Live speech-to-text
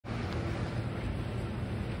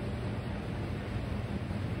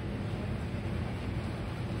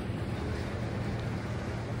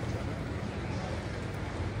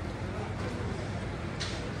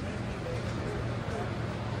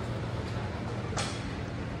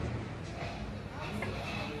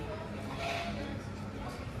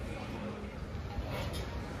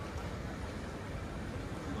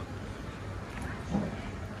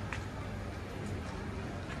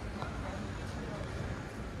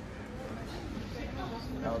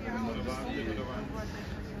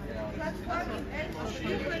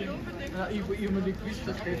Je moet die quiz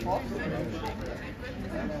geven af.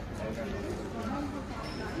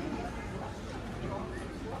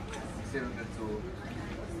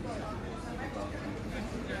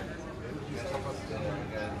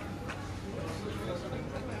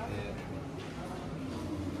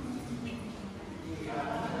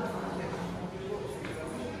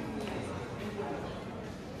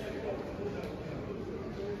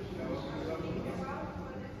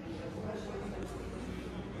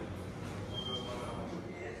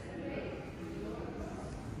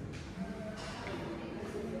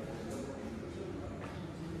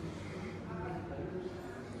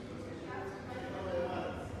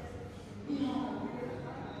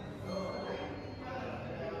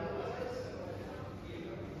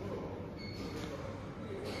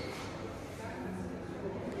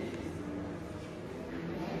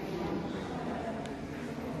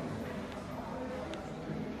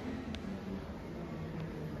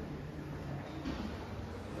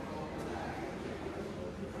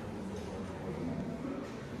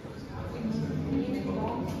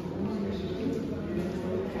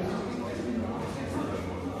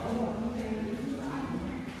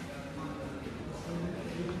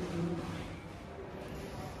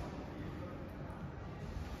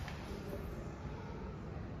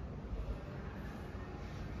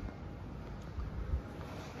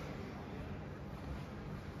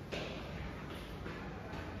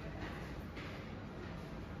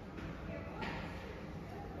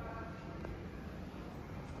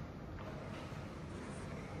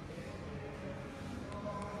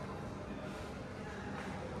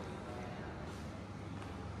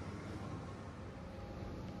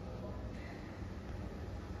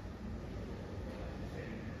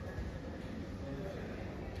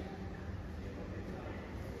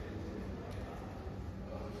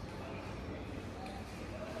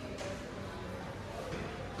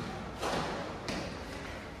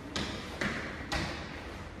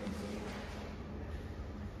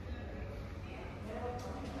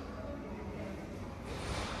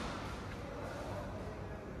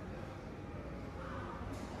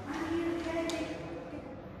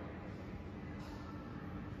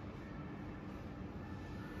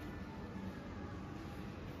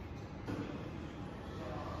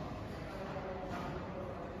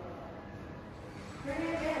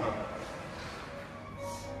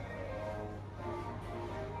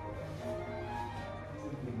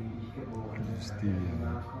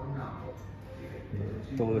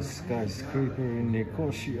 The tallest skyscraper in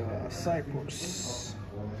Nicosia, Cyprus,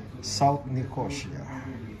 South Nicosia.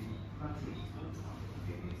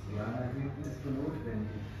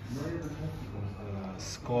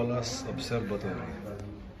 Shacolas Observatory.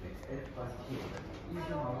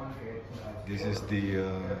 This is the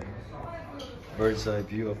bird's eye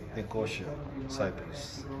view of Nicosia,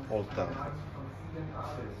 Cyprus, Old Town.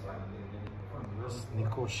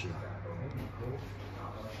 Nicosia.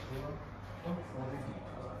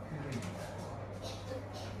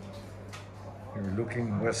 You're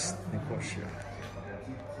looking west Nicosia.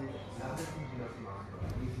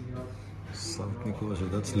 South Nicosia,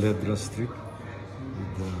 that's Ledras Street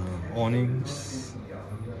with the awnings.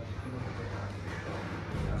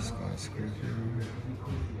 Skyscraper.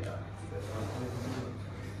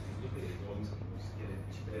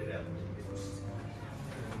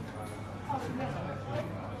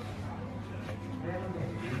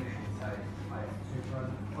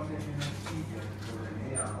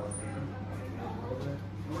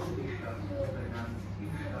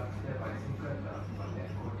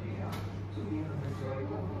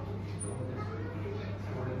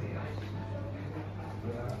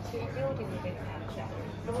 So the building will get packed up.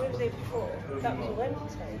 And what was there before? That was all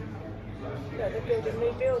empty. No, they're building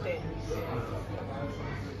new buildings.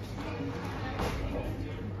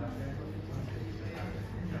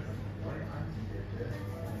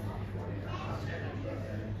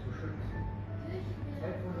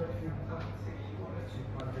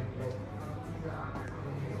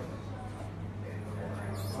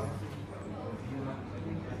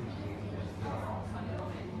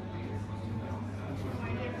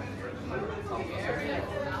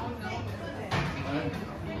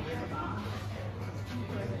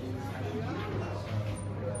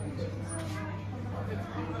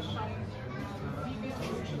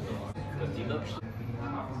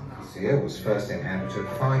 Nicosia was first inhabited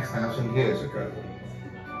 5,000 years ago.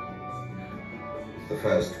 The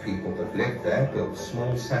first people that lived there built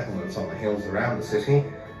small settlements on the hills around the city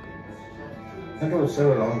and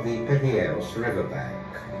also along the Piraeus riverbank.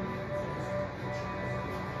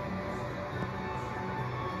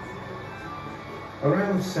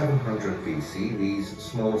 Around 700 BC, these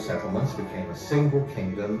small settlements became a single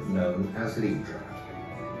kingdom known as Ledras.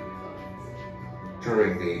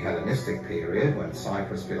 During the Hellenistic period, when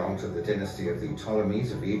Cyprus belonged to the dynasty of the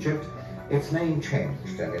Ptolemies of Egypt, its name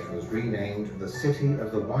changed and it was renamed the City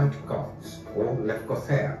of the White Gods, or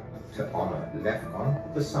Lefkothea, to honor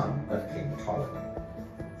Lefkon, the son of King Ptolemy.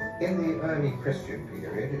 In the early Christian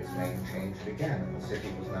period, its name changed again and the city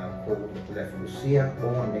was now called Lefkosia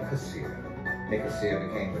or Nicosia. Nicosia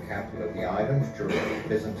became the capital of the island during the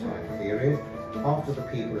Byzantine period, after the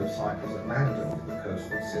people of Cyprus abandoned the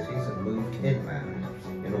coastal cities and moved inland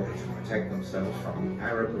in order to protect themselves from the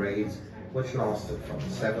Arab raids which lasted from the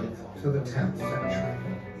 7th to the 10th century.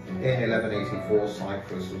 In 1184,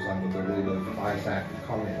 Cyprus was under the rule of Isaac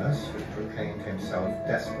Comnenus, who proclaimed himself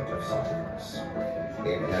despot of Cyprus.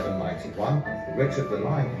 In 1191, Richard the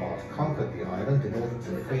Lionheart conquered the island in order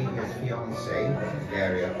to free his fiancée,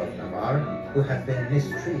 Bulgaria of Navarre, who had been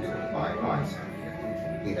mistreated by Isaac.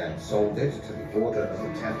 He then sold it to the order of the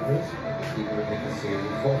Templars, and the people of Nicosia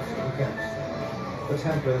revolted against them. The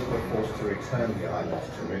Templars were forced to return the island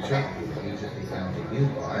to Richard, who immediately found a new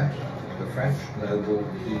buyer, the French noble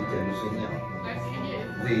Guy de Lusignan.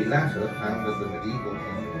 The latter founded the medieval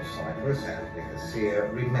kingdom of Cyprus, and Nicosia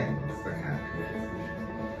remained the capital.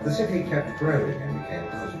 The city kept growing and became a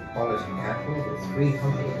cosmopolitan capital with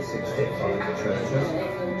 365 churches,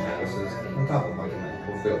 palaces, and other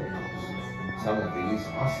monumental buildings. Some of these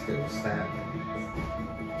are still standing.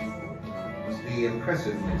 The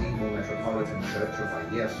impressive medieval metropolitan church of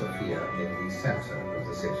Hagia Sophia in the center of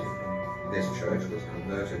the city. This church was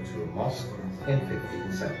converted to a mosque in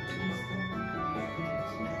 1570.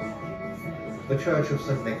 The Church of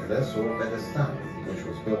St. Nicholas or Bedestan, which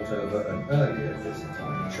was built over an earlier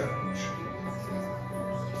Byzantine church.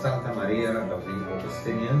 Santa Maria of the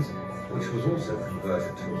Augustinians, which was also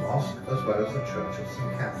converted to a mosque, as well as the Church of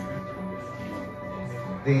St. Catherine.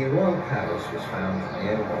 The royal palace was found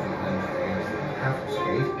near what is known today as the Palace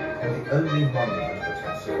Gate, and the only monument that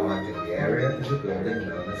has survived in the area is a building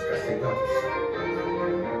known as Castigados.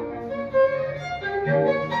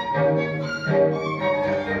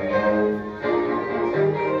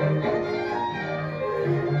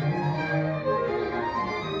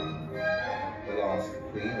 The last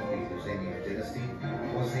queen of the Lusinian dynasty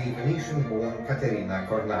was the Venetian-born Caterina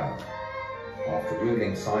Cornaro. After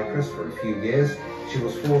ruling Cyprus for a few years, she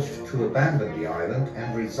was forced to abandon the island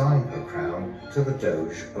and resign her crown to the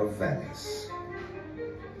Doge of Venice.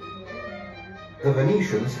 The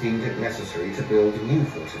Venetians deemed it necessary to build new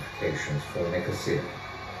fortifications for Nicosia.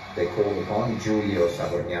 They called upon Giulio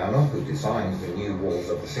Savorniano, who designed the new walls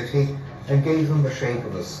of the city, and gave them the shape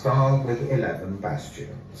of a star with 11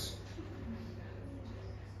 bastions.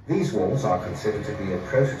 These walls are considered to be a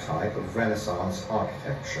prototype of Renaissance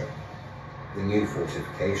architecture. The new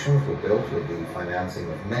fortifications were built with the financing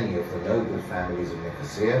of many of the noble families of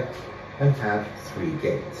Nicosia and had 3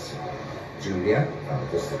 gates: Giulia,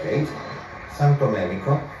 Augusta Gate, San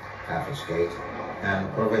Domenico, Paphos Gate, and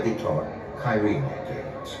Provveditor, Quirino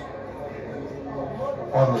Gate.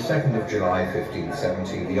 On the 2nd of July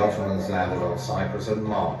 1570, the Ottomans landed on Cyprus and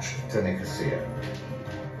marched to Nicosia.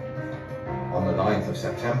 On the 9th of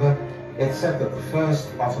September, it's said that the first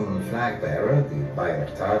Ottoman flag-bearer, the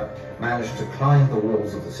Bayraktar, managed to climb the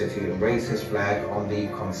walls of the city and raise his flag on the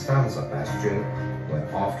Constanza bastion, where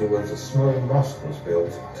afterwards a small mosque was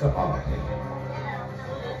built to honor him.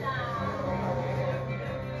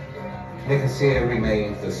 Nicosia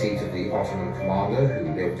remained the seat of the Ottoman commander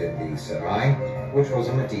who lived in the Sarai, which was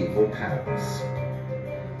a medieval palace.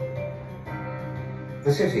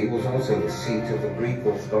 The city was also the seat of the Greek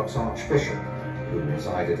Orthodox Archbishop, who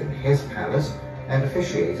resided in his palace and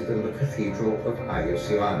officiated in the Cathedral of Agios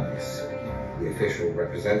Ioannis. The official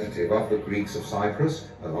representative of the Greeks of Cyprus,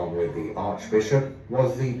 along with the Archbishop,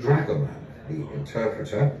 was the dragoman, the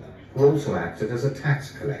interpreter, who also acted as a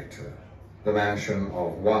tax collector. The mansion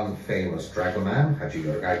of one famous dragoman,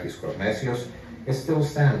 Hagiorgakis Kornesios, is still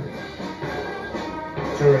standing.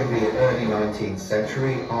 During the early 19th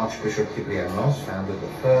century, Archbishop Kyprianos founded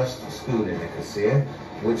the first school in Nicosia,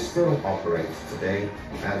 which still operates today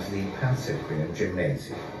as the Pancyprian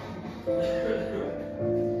Gymnasium.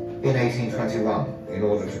 In 1821, in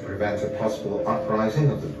order to prevent a possible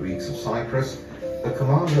uprising of the Greeks of Cyprus, the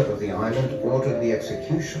commander of the island ordered the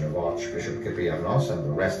execution of Archbishop Kyprianos and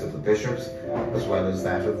the rest of the bishops, as well as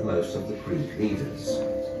that of most of the Greek leaders.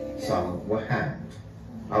 Some were hanged,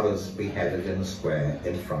 others beheaded in a square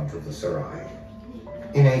in front of the Sarai.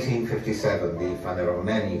 In 1857, the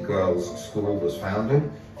Phaneromeni Girls' School was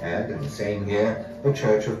founded, and in the same year, the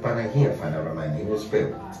Church of Panagia Phaneromeni was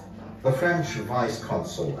built. The French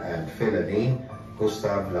vice-consul and Hellenic,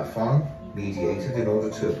 Gustav Lafon mediated in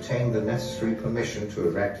order to obtain the necessary permission to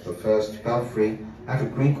erect the first belfry at a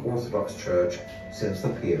Greek Orthodox church since the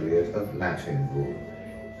period of Latin rule.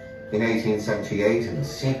 In 1878, in a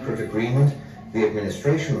secret agreement, the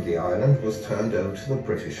administration of the island was turned over to the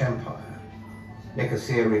British Empire.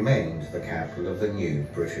 Nicosia remained the capital of the new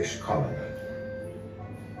British colony.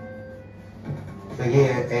 The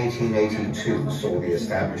year 1882 saw the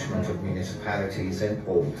establishment of municipalities in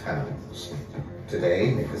all towns.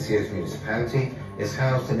 Today, Nicosia's municipality is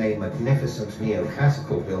housed in a magnificent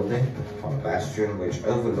neoclassical building on a bastion which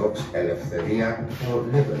overlooks Cafeteria or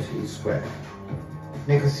Liberty Square.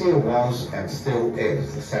 Nicosia was and still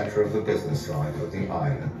is the center of the business life of the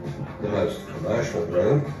island. The most commercial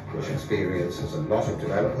road, which experiences a lot of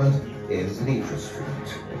development, is Ledras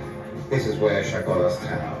Street. This is where Shacolas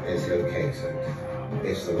Tower is located.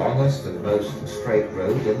 It's the longest and most straight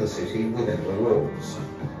road in the city within the walls.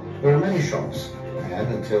 There are many shops, and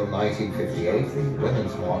until 1958 the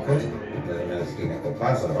women's market, known as the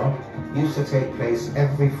Nicosia, used to take place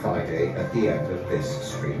every Friday at the end of this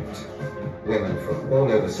street. Women from all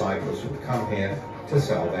over Cyprus would come here to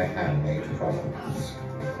sell their handmade products.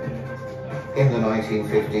 In the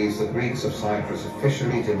 1950s, the Greeks of Cyprus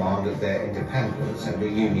officially demanded their independence and a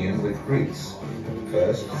union with Greece,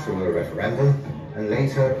 first through a referendum, and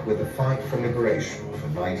later with a fight for liberation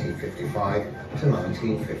from 1955 to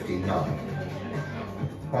 1959.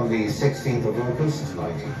 On the 16th of August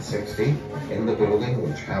 1960, in the building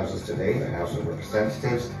which houses today the House of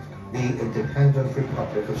Representatives, the independent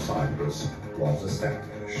Republic of Cyprus was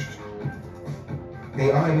established.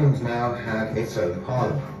 The island now had its own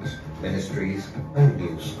parliament, ministries, and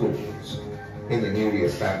new schools. In the newly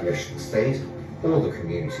established state, all the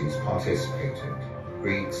communities participated: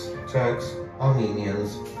 Greeks, Turks,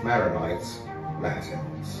 Armenians, Maronites,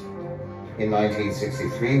 Latins. In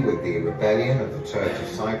 1963, with the rebellion of the Turks of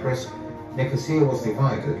Cyprus, Nicosia was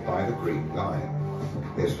divided by the Green Line.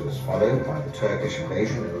 This was followed by the Turkish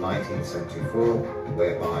invasion in 1974,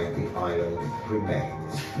 whereby the island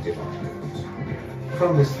remains divided.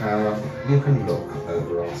 From this tower, you can look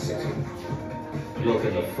over our city. Look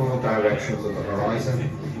in the four directions of the horizon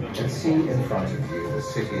and see in front of you the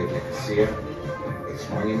city of Nicosia, its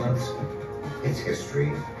monuments, its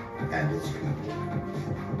history, and its people.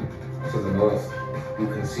 To the north, you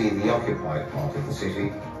can see the occupied part of the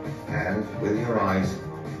city, and with your eyes,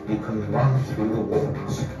 you can run through the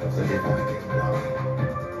walls of the dividing line.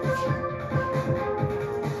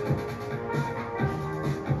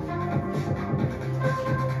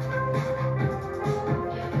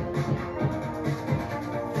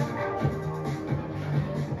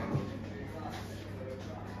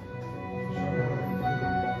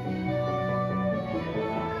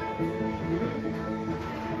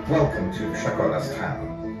 Welcome to Shacolas Tower.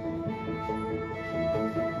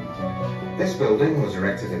 This building was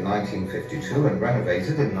erected in 1952 and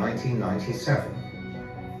renovated in 1997.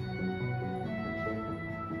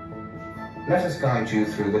 Let us guide you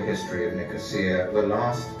through the history of Nicosia, the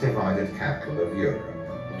last divided capital of Europe.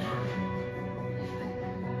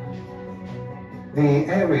 The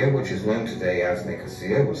area which is known today as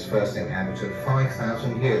Nicosia was first inhabited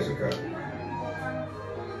 5,000 years ago.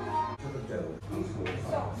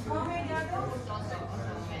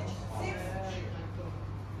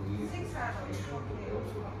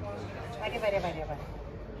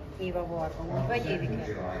 In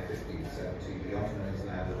July 1570, the Ottomans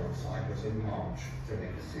landed on Cyprus in March to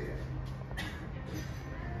Nicosia.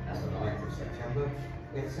 On the 9th of September,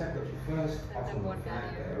 it's said that the first Ottoman flag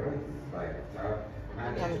bearer,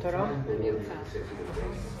 managed to find the city of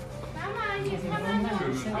Greece.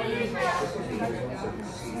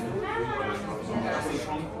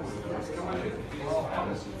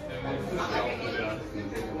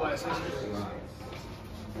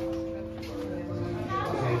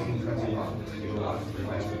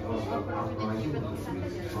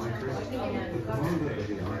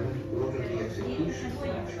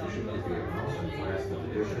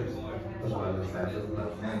 As well as that of the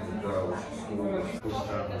girls' school,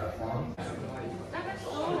 Gustav Lafon.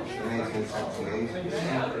 In 1878,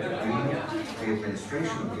 the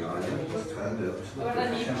administration of the island was turned over to the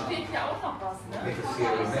British Empire. Nicosia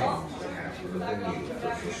remains the capital of the new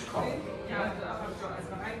British colony.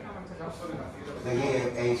 The year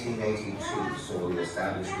 1882 saw the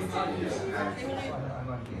establishment of municipalities in the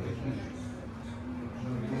Egypt.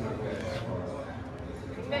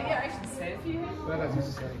 Wäre ihr echt ein Selfie hin? Ja, das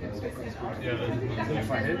ist ganz gut. Ja, das ist ein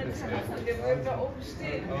Verhältnis. Wir würden da oben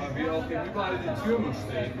stehen. Aber wie auch hier überall die Türme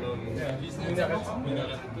stehen. Ja, die sind Minarett.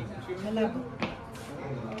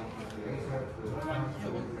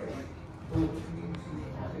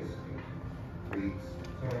 Greek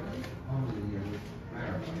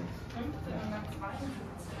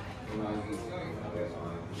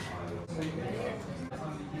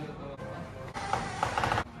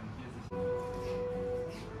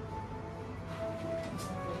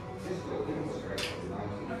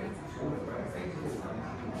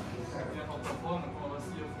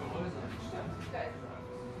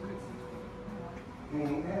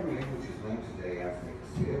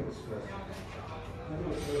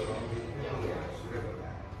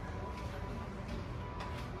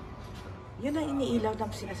Yun ang iniilaw na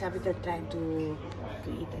sinasabi they're trying to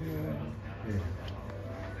eat a new... Yeah.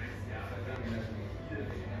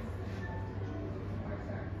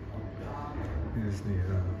 Here's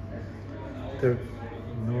the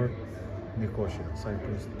North Nicosia,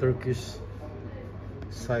 Cyprus, Turkish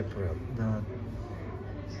Cypriot, the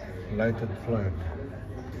lighted flag.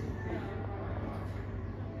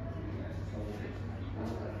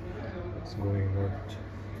 It's going north.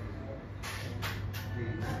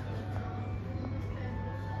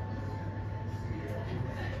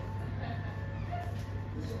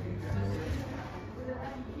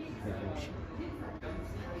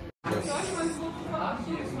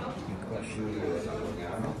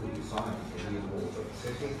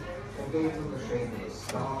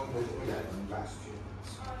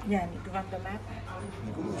 Yan, you want the map?